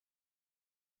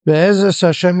Be'ezus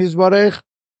Hashem Yisbarech,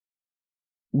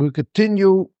 we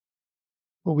continue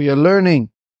what we are learning,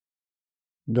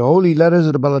 the holy letters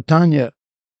of the HaTanya,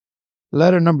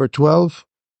 letter number 12.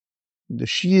 The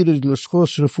Shir is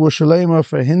L'schos Refuah Shalema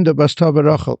for Hinda Basta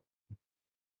Berachel.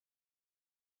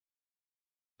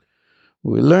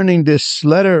 We're learning this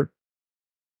letter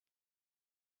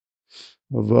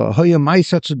of Hoya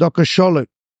Maisa Tzedakah Sholem,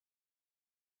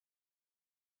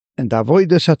 and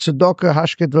Avodas HaTzedakah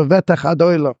Hashket V'vetach Ad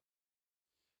Olam.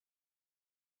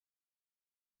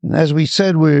 And as we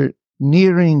said, we're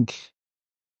nearing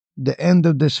the end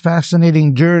of this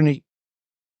fascinating journey,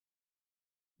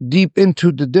 deep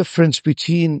into the difference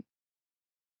between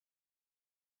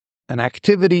an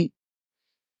activity,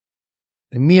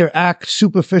 a mere act,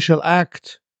 superficial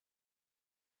act,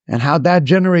 and how that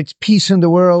generates peace in the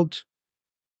world,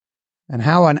 and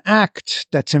how an act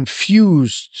that's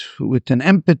infused with an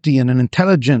empathy and an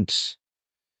intelligence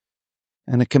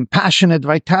and a compassionate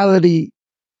vitality,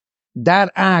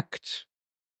 that act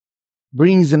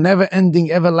brings a never-ending,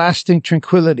 everlasting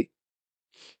tranquility.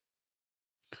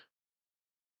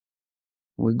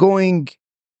 We're going,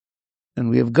 and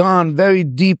we have gone very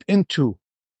deep into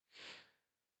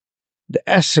the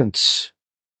essence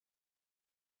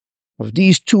of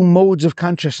these two modes of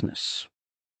consciousness.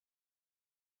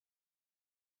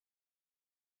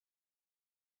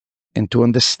 And to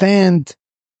understand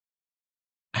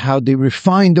how they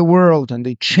refine the world and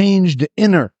they change the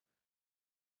inner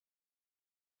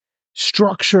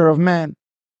structure of man.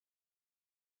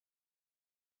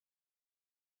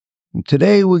 And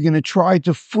today we're going to try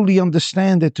to fully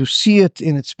understand it, to see it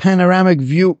in its panoramic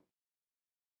view.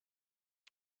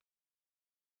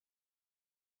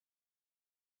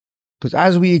 Because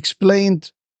as we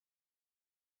explained,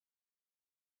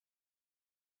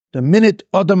 the minute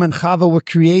Adam and Chava were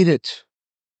created,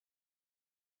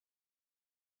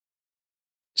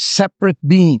 separate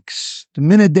beings, the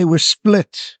minute they were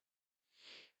split,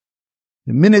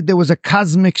 the minute there was a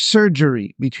cosmic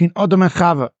surgery between Adam and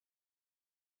Chava,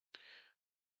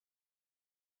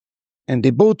 and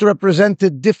they both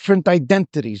represented different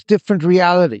identities, different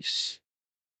realities,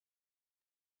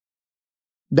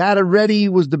 that already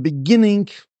was the beginning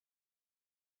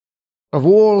of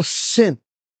all sin.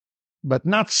 But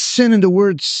not sin in the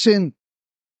word sin,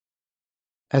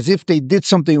 as if they did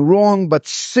something wrong, but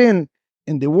sin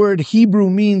in the word Hebrew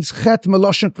means chet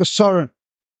meloshen kasaron.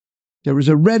 There is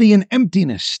already an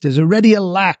emptiness, there's already a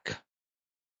lack.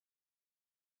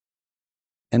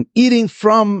 And eating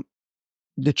from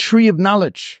the tree of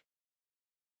knowledge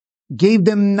gave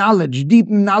them knowledge, deep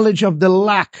knowledge of the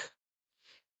lack.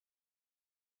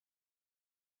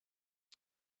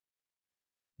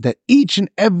 That each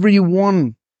and every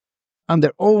one on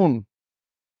their own,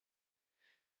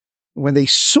 when they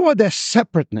saw their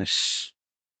separateness,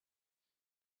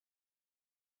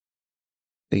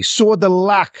 they saw the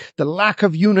lack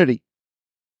of unity.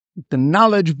 The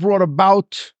knowledge brought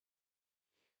about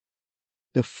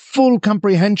the full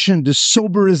comprehension, the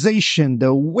soberization,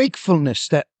 the wakefulness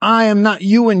that I am not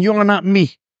you and you are not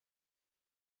me.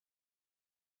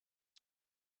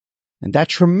 And that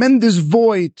tremendous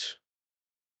void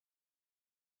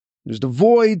is the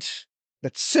void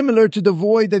that's similar to the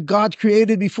void that God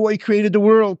created before He created the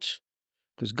world.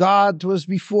 Because God was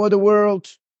before the world.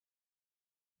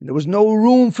 And there was no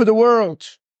room for the world.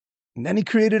 And then He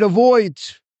created a void.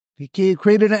 He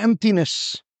created an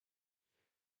emptiness.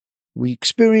 We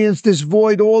experience this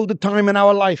void all the time in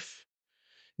our life.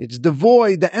 It's the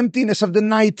void, the emptiness of the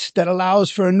night that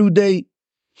allows for a new day.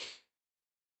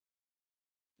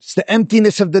 It's the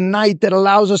emptiness of the night that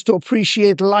allows us to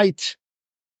appreciate light.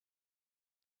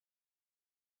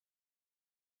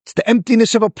 It's the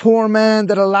emptiness of a poor man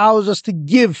that allows us to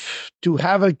give, to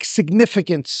have a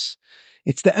significance.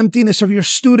 It's the emptiness of your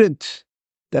student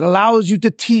that allows you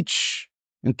to teach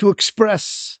and to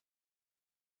express.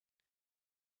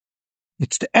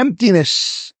 It's the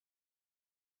emptiness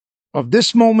of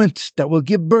this moment that will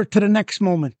give birth to the next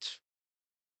moment.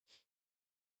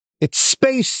 It's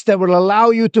space that will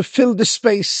allow you to fill the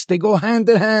space. They go hand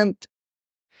in hand.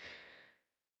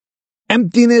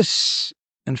 Emptiness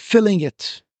and filling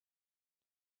it.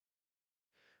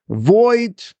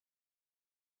 Void,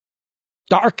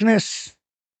 darkness,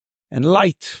 and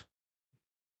light.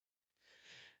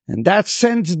 In that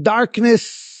sense,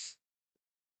 darkness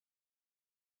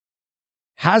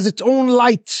has its own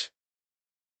light,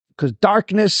 because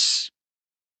darkness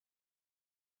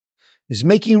is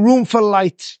making room for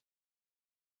light.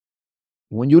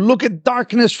 When you look at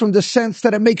darkness from the sense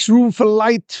that it makes room for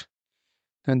light,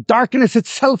 then darkness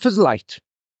itself is light.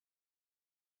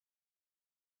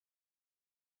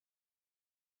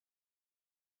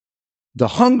 The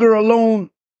hunger alone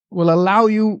will allow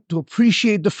you to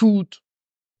appreciate the food.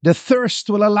 The thirst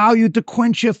will allow you to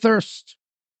quench your thirst.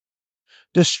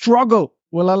 The struggle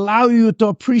will allow you to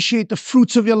appreciate the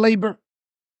fruits of your labor.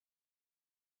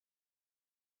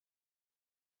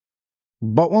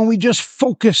 But when we just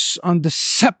focus on the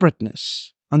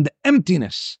separateness, on the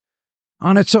emptiness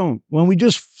on its own, when we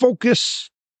just focus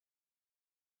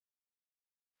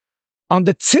on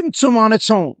the tzimtzum on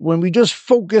its own, when we just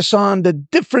focus on the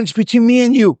difference between me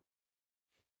and you,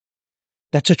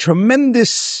 that's a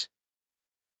tremendous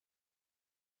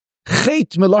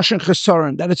chet meloshen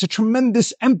chesaron, that it's a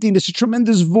tremendous emptiness, a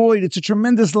tremendous void, it's a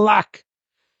tremendous lack.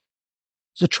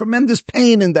 There's a tremendous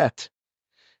pain in that.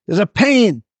 There's a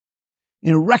pain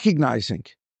in recognizing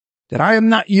that I am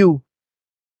not you,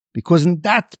 because in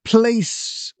that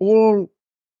place all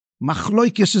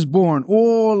machloikis is born,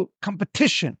 all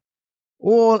competition,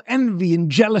 all envy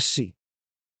and jealousy,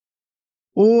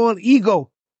 all ego,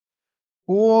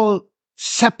 all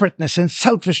separateness and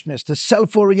selfishness, the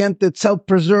self-oriented,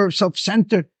 self-preserved,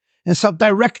 self-centered, and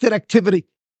self-directed activity,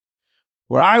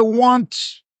 where I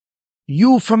want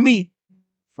you for me,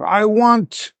 for I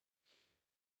want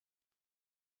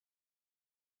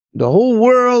the whole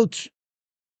world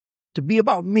to be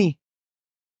about me.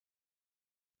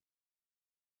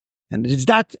 And it's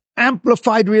that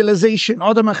amplified realization.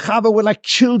 Adam and Chava were like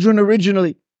children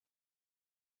originally.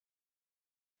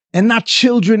 And not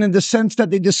children in the sense that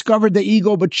they discovered the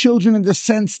ego, but children in the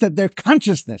sense that their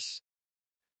consciousness,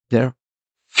 their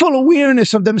full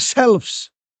awareness of themselves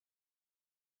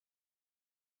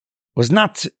was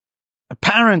not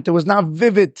apparent, it was not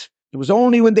vivid. It was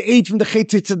only when they ate from the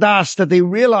Chetitzadas that they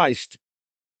realized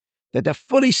that they're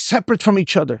fully separate from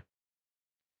each other.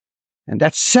 And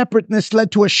that separateness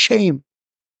led to a shame.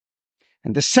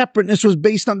 And the separateness was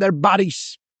based on their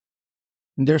bodies.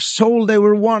 In their soul, they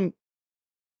were one.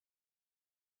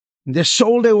 In their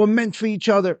soul, they were meant for each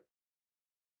other.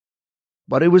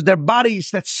 But it was their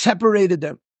bodies that separated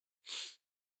them.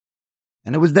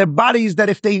 And it was their bodies that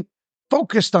if they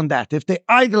focused on that, if they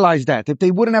idolized that, if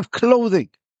they wouldn't have clothing,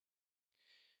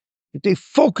 if they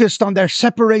focused on their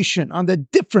separation, on the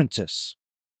differences,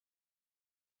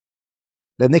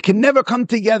 then they can never come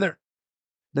together,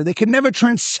 then they can never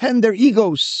transcend their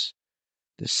egos,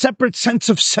 the separate sense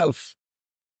of self.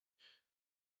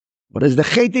 But it's the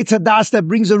Chet Tzadas that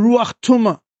brings a Ruach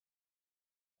Tumah,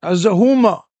 a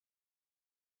Zahuma,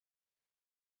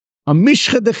 a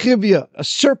Mishcha Dechivya, a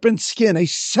serpent skin, a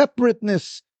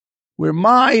separateness where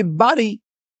my body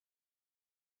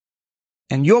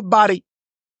and your body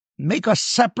make us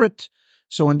separate.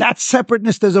 So in that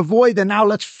separateness, there's a void, and now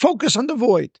let's focus on the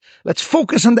void. Let's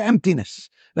focus on the emptiness.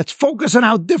 Let's focus on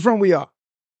how different we are.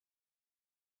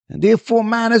 And therefore,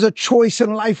 man has a choice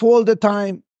in life all the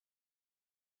time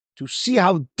to see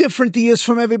how different he is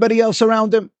from everybody else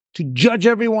around him, to judge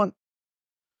everyone,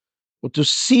 or to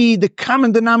see the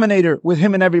common denominator with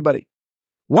him and everybody.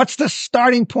 What's the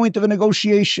starting point of a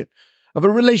negotiation, of a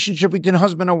relationship between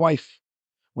husband and wife?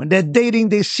 When they're dating,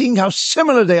 they're seeing how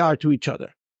similar they are to each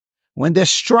other. When there's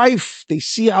strife, they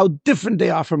see how different they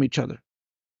are from each other.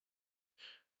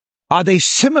 Are they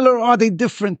similar or are they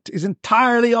different? Is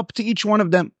entirely up to each one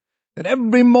of them. At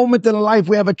every moment in life,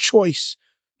 we have a choice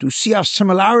to see our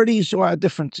similarities or our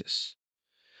differences.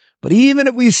 But even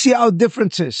if we see our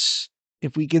differences,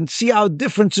 if we can see our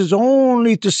differences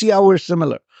only to see how we're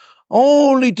similar,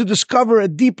 only to discover a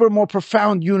deeper, more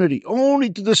profound unity, only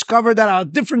to discover that our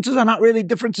differences are not really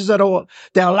differences at all.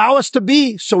 They allow us to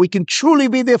be so we can truly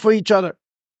be there for each other.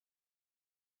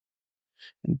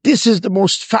 And this is the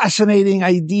most fascinating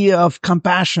idea of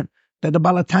compassion that the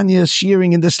Baal HaTanya is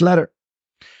sharing in this letter.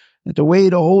 And the way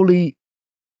the holy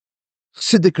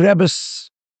Tziddik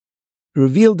Rebbes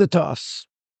revealed it to us.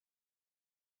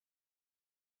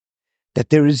 That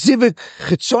there is Zivik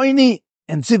Chitzoini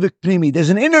and Zivik Primi. There's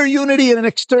an inner unity and an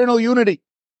external unity.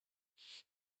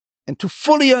 And to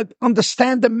fully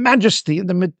understand the majesty and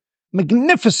the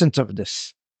magnificence of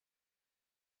this,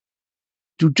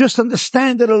 to just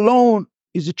understand it alone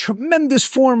is a tremendous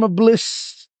form of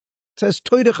bliss. It says,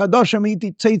 Torah Chadash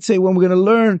Amiti Tzeitze, when we're going to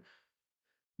learn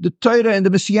the Torah in the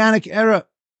Messianic era,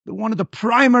 one of the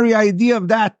primary idea of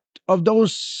that, of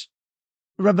those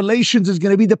revelations, is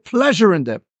going to be the pleasure in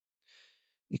them.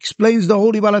 Explains the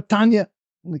holy Baal HaTanya,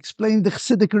 and explains the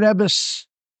Tziddik Rebbes,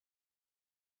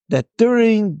 that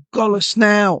during Golus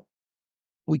now,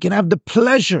 we can have the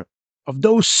pleasure of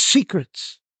those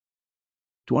secrets,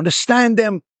 to understand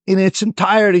them in its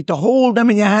entirety, to hold them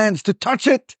in your hands, to touch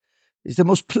it is the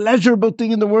most pleasurable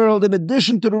thing in the world. In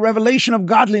addition to the revelation of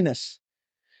godliness,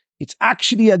 it's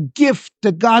actually a gift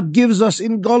that God gives us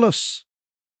in Golus,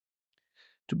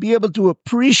 to be able to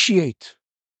appreciate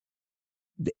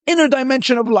the inner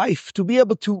dimension of life, to be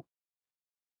able to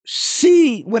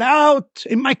see without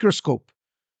a microscope,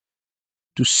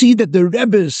 to see that the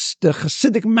Rebbes, the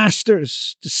Hasidic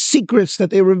masters, the secrets that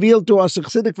they reveal to us, the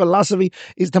Hasidic philosophy,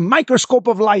 is the microscope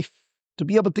of life, to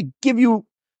be able to give you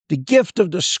the gift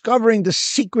of discovering the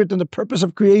secret and the purpose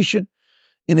of creation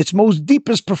in its most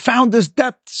deepest, profoundest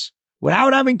depths,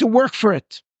 without having to work for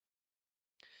it.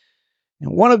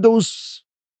 And one of those,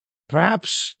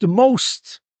 perhaps the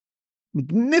most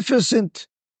magnificent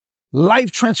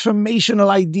life transformational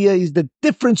idea is the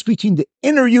difference between the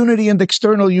inner unity and the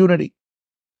external unity.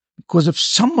 Because if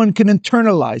someone can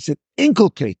internalize it,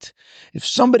 inculcate, if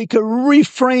somebody can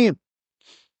reframe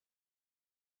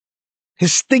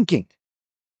his thinking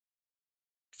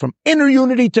from inner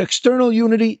unity to external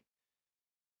unity,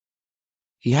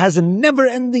 he has a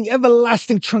never-ending,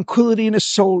 everlasting tranquility in his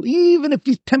soul, even if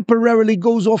he temporarily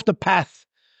goes off the path.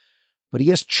 But he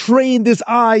has trained his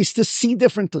eyes to see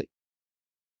differently.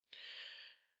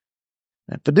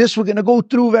 And for this, we're going to go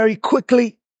through very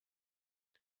quickly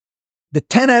the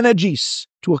 10 energies,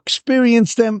 to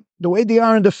experience them the way they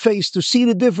are in the face, to see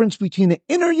the difference between an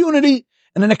inner unity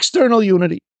and an external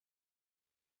unity.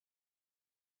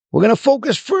 We're going to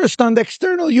focus first on the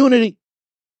external unity,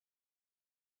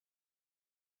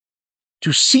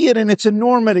 to see it in its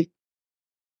enormity.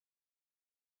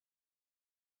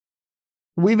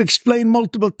 We've explained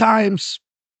multiple times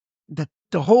that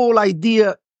the whole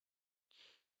idea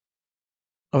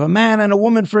of a man and a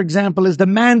woman, for example, is the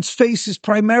man's face is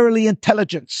primarily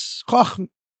intelligence, chachma,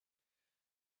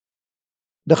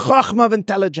 the chachma of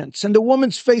intelligence, and the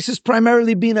woman's face is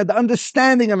primarily bina, the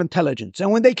understanding of intelligence.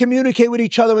 And when they communicate with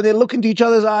each other, when they look into each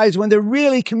other's eyes, when they're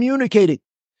really communicating,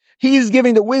 he's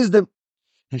giving the wisdom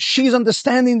and she's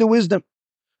understanding the wisdom.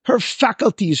 Her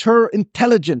faculties, her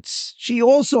intelligence, she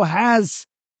also has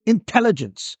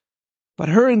intelligence, but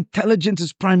her intelligence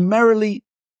is primarily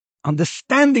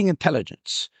understanding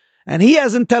intelligence. And he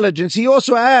has intelligence. He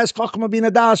also has chachma bin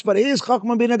adas, but his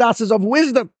chachma bin adas is of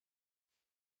wisdom.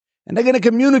 And they're going to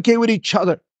communicate with each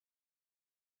other.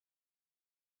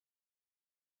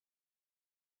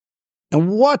 And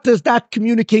what does that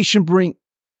communication bring?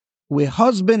 With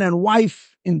husband and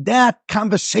wife, in that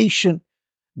conversation,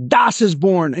 das is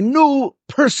born. A new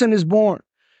person is born.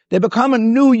 They become a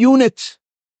new unit.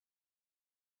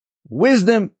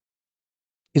 Wisdom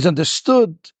is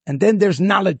understood, and then there's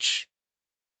knowledge.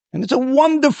 And it's a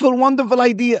wonderful, wonderful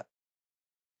idea.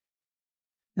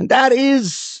 And that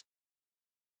is,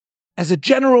 as a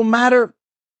general matter,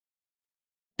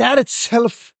 that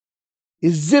itself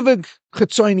is zivug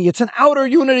chitzoni. It's an outer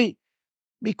unity,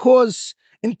 because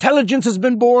intelligence has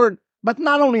been born, but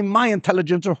not only my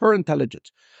intelligence or her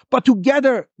intelligence, but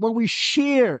together when we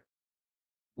share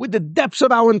with the depths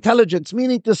of our intelligence,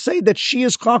 meaning to say that she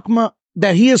is chachma,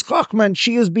 that he is chachma and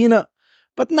she is bina,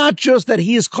 but not just that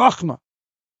he is chachma.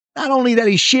 Not only that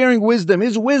he's sharing wisdom,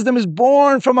 his wisdom is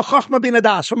born from a chachma bin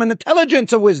adas, from an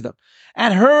intelligence of wisdom.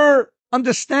 And her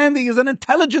understanding is an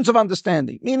intelligence of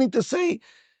understanding, meaning to say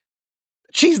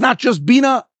she's not just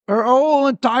bina, her whole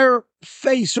entire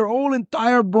face, her whole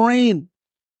entire brain,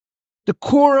 the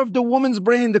core of the woman's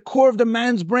brain, the core of the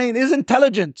man's brain is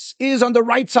intelligence, is on the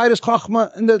right side is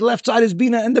chachma, and the left side is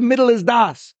bina, and the middle is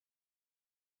das.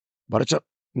 But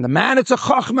in the man, it's a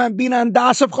chachma and bina and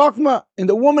das of chachma. In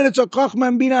the woman, it's a chachma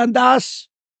and bina and das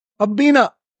of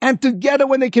bina. And together,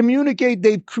 when they communicate,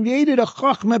 they've created a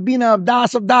chachma, bina of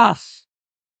das of das.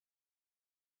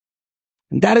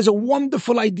 And that is a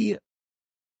wonderful idea.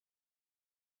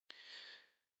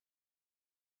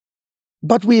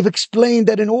 But we've explained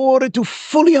that in order to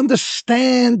fully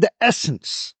understand the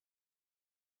essence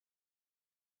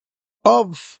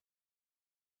of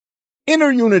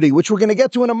inner unity, which we're going to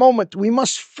get to in a moment, we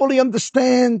must fully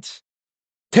understand,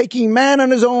 taking man on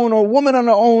his own or woman on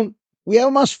her own, we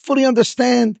must fully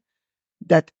understand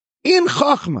that in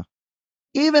chachma,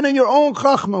 even in your own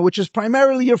chachma, which is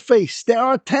primarily your face, there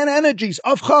are 10 energies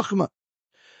of chachma,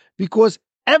 because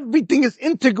everything is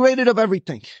integrated of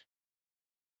everything.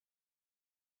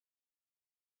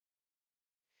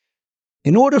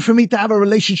 In order for me to have a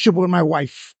relationship with my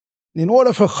wife, in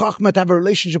order for chachma to have a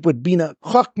relationship with bina,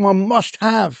 chachma must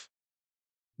have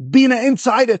bina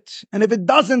inside it. And if it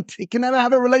doesn't, he can never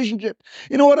have a relationship.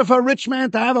 In order for a rich man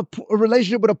to have a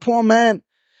relationship with a poor man,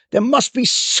 there must be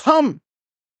some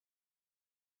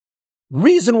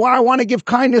reason why I want to give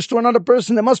kindness to another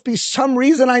person. There must be some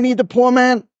reason I need the poor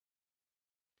man.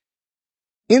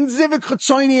 In zivuk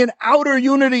chitzoni, in outer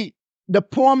unity, the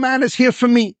poor man is here for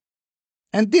me.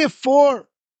 And therefore,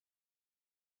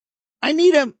 I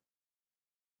need him.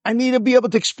 I need to be able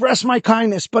to express my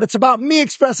kindness, but it's about me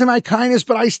expressing my kindness,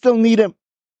 but I still need him.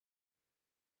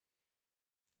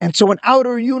 And so in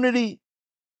outer unity,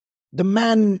 the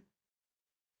man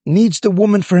needs the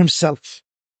woman for himself.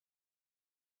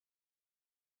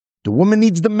 The woman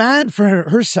needs the man for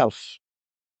herself.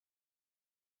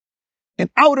 In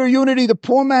outer unity, the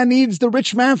poor man needs the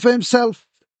rich man for himself.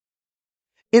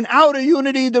 In outer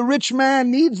unity, the rich man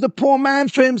needs the poor man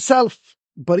for himself.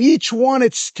 But each one,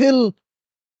 it's still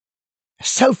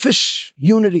selfish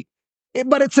unity.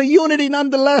 But it's a unity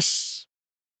nonetheless.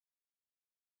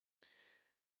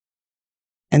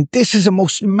 And this is the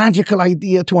most magical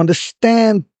idea to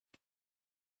understand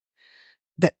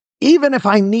that even if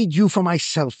I need you for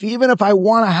myself, even if I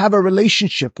want to have a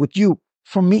relationship with you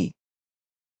for me,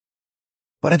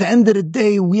 but at the end of the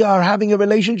day, we are having a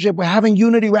relationship, we're having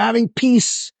unity, we're having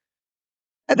peace.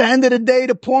 At the end of the day,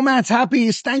 the poor man's happy,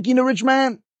 he's thanking the rich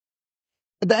man.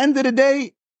 At the end of the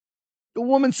day, the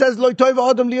woman says, "Lo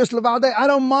toiv adam lios levadei," I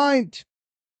don't mind.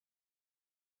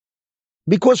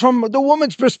 Because from the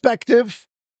woman's perspective,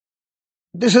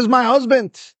 this is my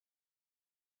husband.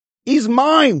 He's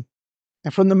mine.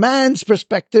 And from the man's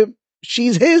perspective,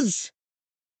 she's his.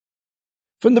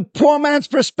 From the poor man's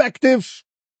perspective,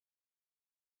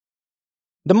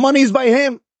 the money's by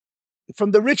him.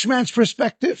 From the rich man's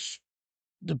perspective,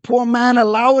 the poor man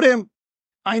allowed him.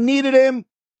 I needed him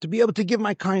to be able to give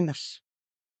my kindness.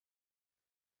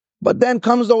 But then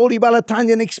comes the holy Baal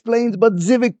HaTanya and explains, but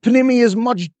Zivik Pnimi is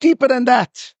much deeper than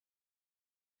that.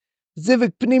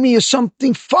 Zivik Pnimi is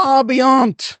something far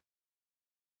beyond.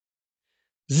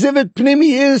 Zivik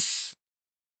Pnimi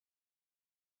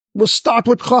we'll start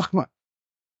with Chochmah.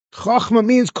 Chochmah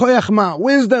means koyachma,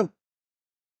 wisdom.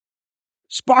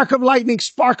 Spark of lightning,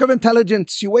 spark of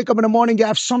intelligence. You wake up in the morning, you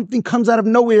have something comes out of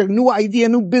nowhere, new idea,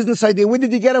 new business idea. Where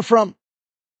did you get it from?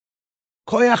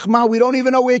 Koyachma, we don't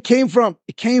even know where it came from.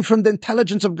 It came from the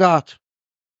intelligence of God.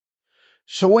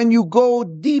 So when you go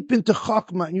deep into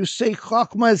Chochmah and you say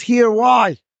Chochmah is here,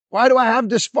 why? Why do I have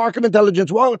this spark of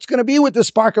intelligence? Well, it's going to be with the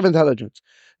spark of intelligence.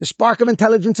 The spark of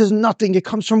intelligence is nothing. It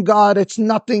comes from God. It's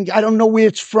nothing. I don't know where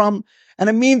it's from. And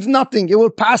it means nothing. It will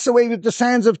pass away with the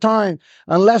sands of time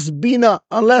unless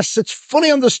it's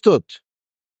fully understood.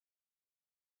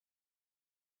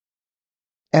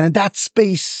 And in that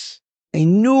space, a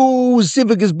new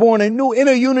zivug is born, a new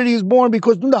inner unity is born,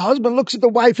 because when the husband looks at the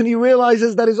wife and he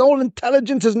realizes that his own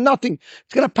intelligence is nothing,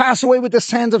 it's going to pass away with the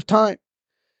sands of time.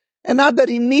 And not that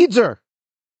he needs her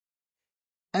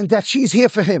and that she's here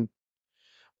for him,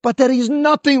 but that he's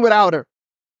nothing without her.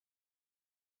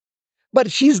 But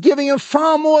she's giving him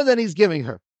far more than he's giving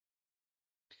her.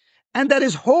 And that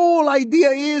his whole idea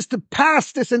is to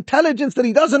pass this intelligence that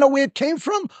he doesn't know where it came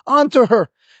from onto her.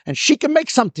 And she can make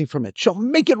something from it. She'll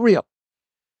make it real.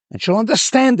 And she'll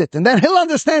understand it. And then he'll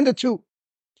understand it too.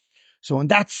 So in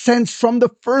that sense, from the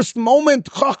first moment,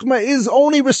 Chochmah is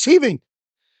only receiving.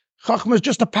 Chochmah is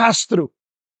just a pass-through.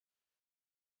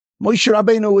 Moshe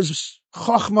Rabbeinu is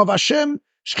Chochmah of Hashem.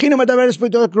 Shechina medaberes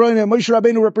b'dorek roine. Moshe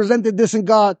Rabbeinu represented this in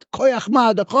God.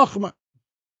 Koyachma, the Chochmah.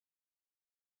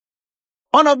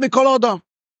 Anav mikol adam.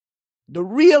 The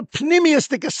real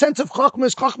pneumistic sense of Chochmah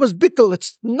is Chochmah's bittul.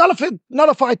 It's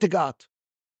nullified to God.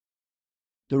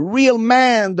 The real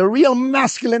man, the real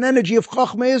masculine energy of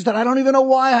Chochmah is that I don't even know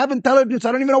why I have intelligence.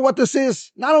 I don't even know what this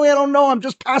is. Not only I don't know, I'm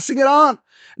just passing it on.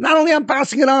 Not only I'm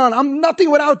passing it on, I'm nothing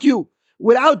without you.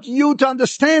 Without you to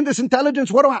understand this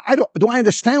intelligence, what do I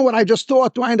understand what I just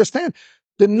thought? Do I understand?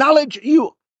 The knowledge,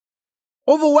 you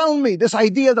overwhelm me. This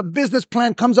idea, the business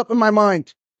plan comes up in my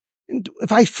mind. And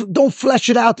if I don't flesh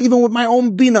it out, even with my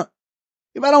own bina,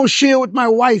 if I don't share with my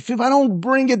wife, if I don't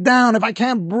bring it down, if I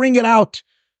can't bring it out,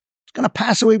 it's going to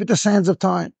pass away with the sands of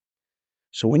time.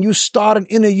 So when you start an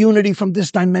inner unity from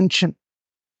this dimension,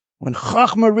 when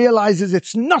Chachma realizes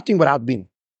it's nothing without bina,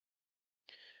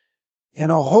 and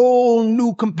a whole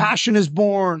new compassion is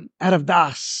born out of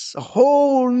das, a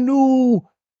whole new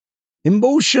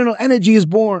emotional energy is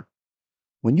born.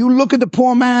 When you look at the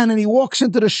poor man and he walks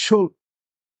into the shul,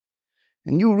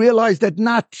 and you realize that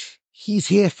not he's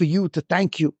here for you to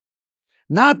thank you,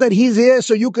 not that he's here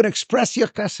so you can express your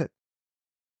chesed,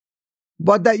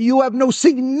 but that you have no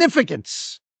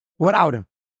significance without him.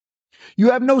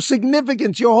 You have no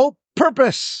significance. Your whole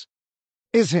purpose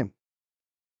is him.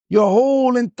 Your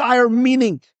whole entire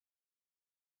meaning.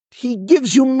 He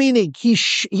gives you meaning.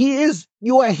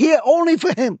 You are here only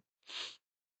for him.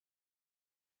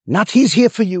 Not he's here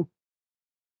for you.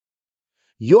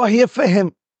 You're here for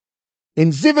him.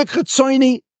 In Zivik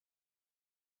Chetzoini,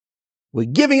 we're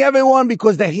giving everyone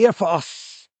because they're here for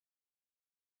us.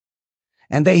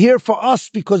 And they're here for us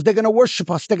because they're going to worship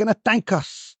us. They're going to thank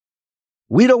us.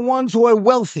 We're the ones who are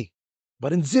wealthy.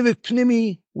 But in Zivik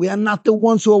Pnimi, we are not the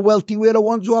ones who are wealthy. We are the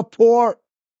ones who are poor.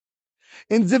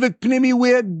 In Zivik Pnimi,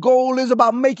 where goal is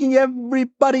about making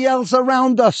everybody else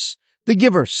around us the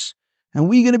givers. And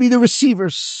we're going to be the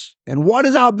receivers. And what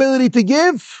is our ability to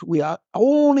give? We are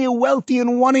only wealthy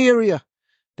in one area.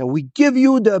 That we give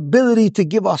you the ability to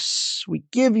give us. We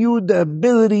give you the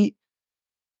ability.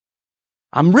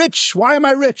 I'm rich. Why am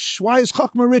I rich? Why is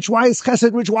Chachma rich? Why is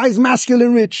Chesed rich? Why is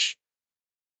masculine rich?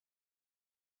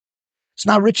 It's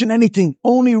not rich in anything.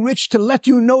 Only rich to let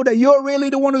you know that you're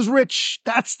really the one who's rich.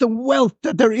 That's the wealth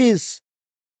that there is.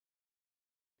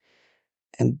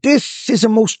 And this is a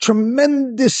most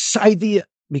tremendous idea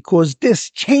because this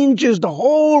changes the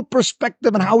whole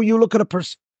perspective on how you look at a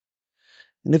person.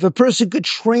 And if a person could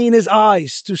train his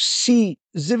eyes to see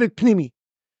Zivik Pnimi,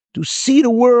 to see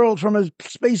the world from a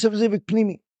space of Zivik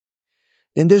Pnimi,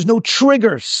 then there's no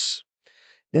triggers.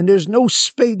 Then there's no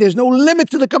space, there's no limit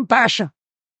to the compassion.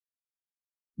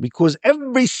 Because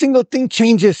every single thing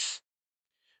changes.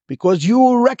 Because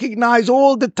you recognize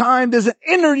all the time there's an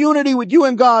inner unity with you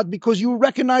and God. Because you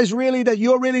recognize really that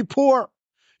you're really poor.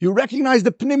 You recognize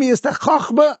the Pnimius, the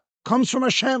Chachma comes from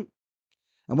Hashem.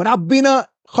 And without Bina,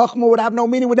 Chachma would have no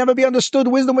meaning, would never be understood.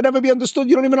 Wisdom would never be understood.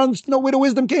 You don't even know where the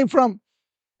wisdom came from.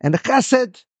 And the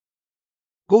Chesed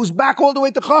goes back all the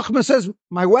way to Chachma and says,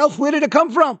 my wealth, where did it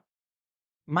come from?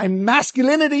 My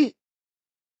masculinity,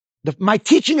 my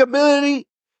teaching ability,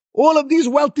 all of these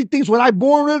wealthy things. Was I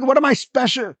born with? What am I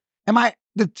special?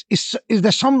 Is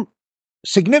there some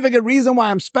significant reason why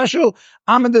I'm special?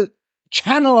 I'm in the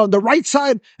channel on the right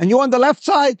side and you're on the left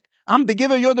side. I'm the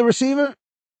giver, you're the receiver.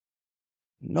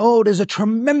 No, there's a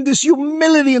tremendous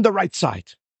humility in the right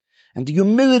side. And the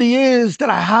humility is that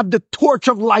I have the torch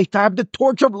of light. I have the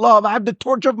torch of love. I have the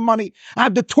torch of money. I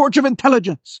have the torch of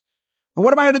intelligence. And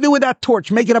what am I going to do with that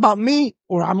torch? Make it about me?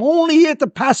 Or I'm only here to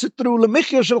pass it through.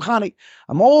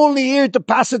 I'm only here to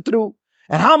pass it through.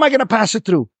 And how am I going to pass it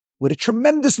through? With a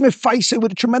tremendous mifaisa,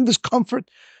 with a tremendous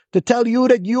comfort to tell you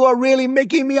that you are really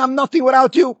making me, I'm nothing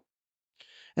without you.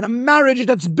 And a marriage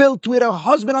that's built where a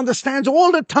husband understands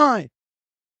all the time.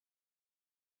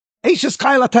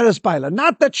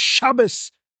 Not that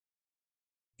Shabbos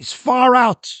is far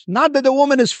out. Not that the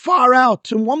woman is far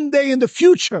out. And one day in the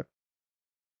future,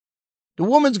 the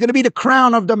woman's going to be the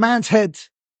crown of the man's head.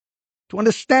 To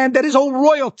understand that his whole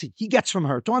royalty he gets from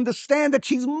her. To understand that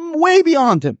she's way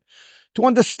beyond him. To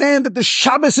understand that the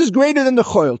Shabbos is greater than the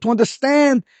Choil. To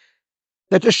understand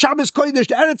that the Shabbos Kodesh,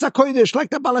 the Eretz HaKodesh,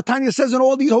 like the HaTanya says in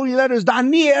all these holy letters, the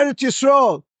Ani Eretz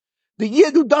Yisrael, the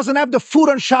Yid who doesn't have the food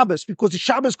on Shabbos, because the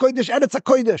Shabbos Kodesh, Eretz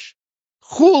HaKodesh.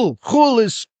 Chul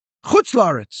is Chutz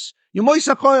La'aretz,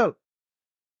 Yemois HaKoil.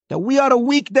 That we are the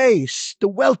weekdays, the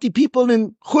wealthy people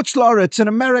in Chutz La'aretz, in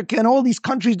America, and all these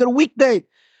countries, they're weekday.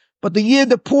 But the Yid,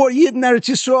 the poor Yid in Eretz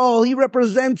Yisrael, he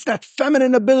represents that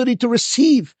feminine ability to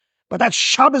receive. But that's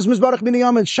Shabbos Mizbarach B'nai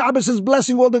Yamin. Shabbos is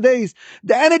blessing all the days.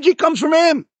 The energy comes from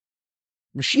him.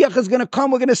 Mashiach is going to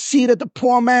come. We're going to see that the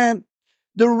poor man,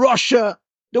 the Rasha,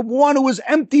 the one who is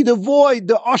empty, the void,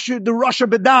 the Rasha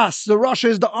Bedas, the Rasha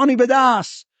is the Ani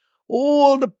Bedas.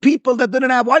 All the people that didn't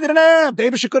have, why didn't they have? The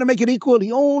Eibusher couldn't make it equal.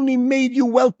 He only made you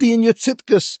wealthy in your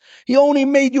tzitkas. He only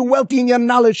made you wealthy in your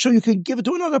knowledge so you could give it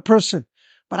to another person.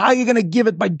 But how are you going to give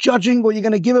it? By judging, or you're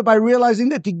going to give it by realizing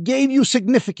that he gave you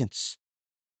significance?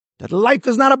 That life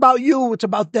is not about you, it's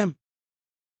about them.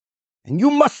 And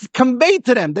you must convey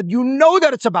to them that you know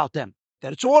that it's about them.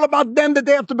 That it's all about them, that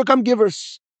they have to become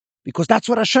givers. Because that's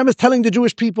what Hashem is telling the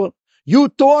Jewish people. You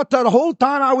thought that the whole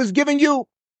time I was giving you.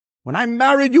 When I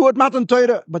married you at Matan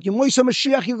Torah. But you Moishe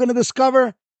Mashiach, you're going to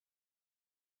discover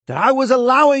that I was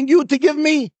allowing you to give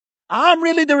me. I'm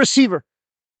really the receiver.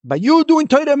 By you doing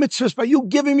Torah mitzvahs, by you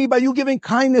giving me, by you giving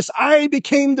kindness, I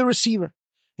became the receiver.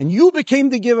 And you became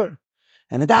the giver.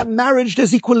 And in that marriage,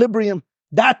 there's equilibrium.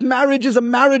 That marriage is a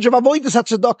marriage of avodas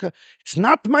hatzedakah. It's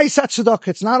not my tzedakah.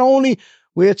 It's not only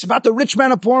where it's about the rich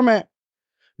man and poor man.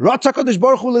 Ratzah Kadosh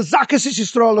Baruch Hu lezakas is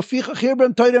Yisrael lefichach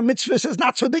hirbem Torah mitzvahs is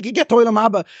not so they could get to Olam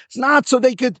Haba. It's not so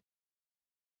they could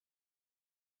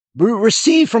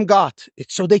receive from God.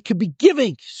 It's so they could be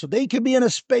giving. So they could be in a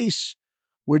space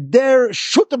where they're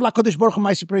shutam laKadosh Baruch Hu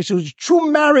ma'aseh praise. True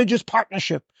marriage is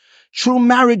partnership. True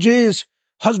marriage is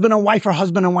husband and wife or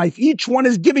husband and wife. Each one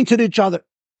is giving to each other.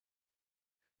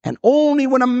 And only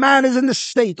when a man is in the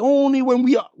state, only when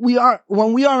we are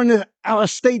in our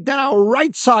state, then our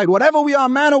right side, whatever we are,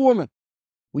 man or woman,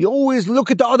 we always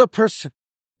look at the other person,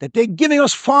 that they're giving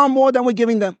us far more than we're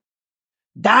giving them.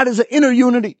 That is an inner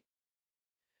unity.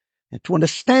 And to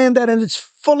understand that in its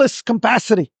fullest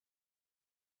capacity,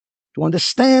 to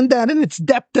understand that in its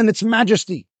depth and its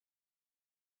majesty,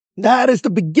 That is the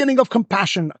beginning of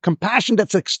compassion. Compassion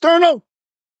that's external,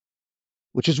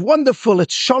 which is wonderful.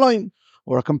 It's shalom.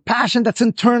 Or a compassion that's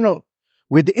internal,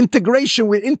 with the integration,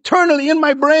 with internally in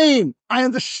my brain, I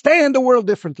understand the world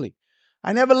differently.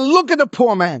 I never look at the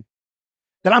poor man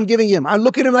that I'm giving him. I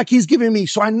look at him like he's giving me,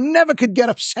 so I never could get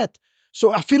upset.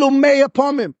 So I feel may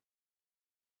upon him.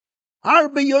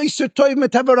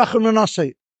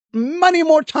 Many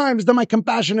more times than my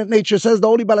compassionate nature, says the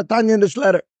Holy Baal HaTanya in this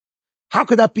letter. How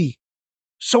could that be?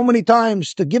 So many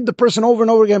times to give the person over and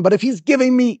over again, but if he's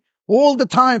giving me all the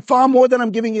time, far more than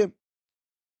I'm giving him,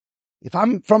 if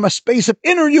I'm from a space of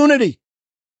inner unity,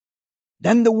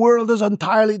 then the world is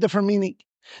entirely different meaning.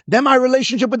 Then my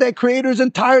relationship with their creator is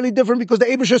entirely different, because the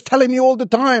Eibusher is telling me all the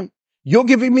time, you're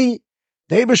giving me,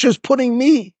 the Eibusher is putting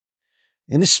me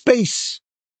in a space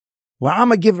where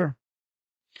I'm a giver.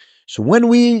 So when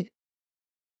we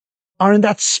are in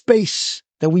that space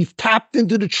that we've tapped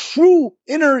into the true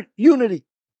inner unity,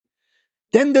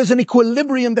 then there's an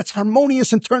equilibrium that's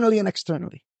harmonious internally and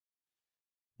externally.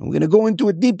 And we're going to go into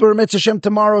it deeper, Mitzvah Shem,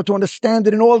 tomorrow to understand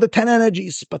it in all the 10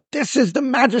 energies. But this is the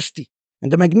majesty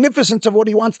and the magnificence of what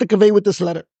he wants to convey with this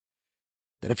letter.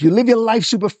 That if you live your life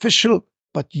superficial,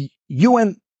 but you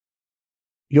and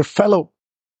your fellow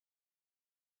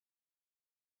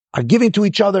are giving to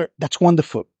each other, that's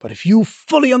wonderful. But if you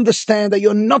fully understand that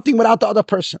you're nothing without the other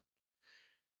person,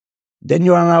 then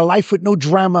you're in a life with no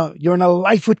drama. You're in a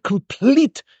life with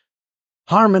complete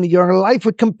harmony. You're in a life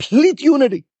with complete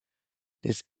unity.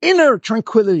 There's inner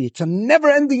tranquility. It's a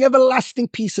never-ending, everlasting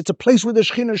peace. It's a place where the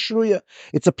Shechina Shruya.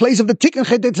 It's a place of the Tikkun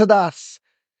HaTanya's.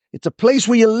 It's a place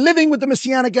where you're living with the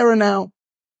Messianic era now.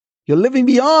 You're living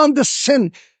beyond the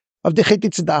sin of the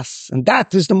HaTanya's. And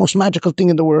that is the most magical thing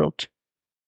in the world.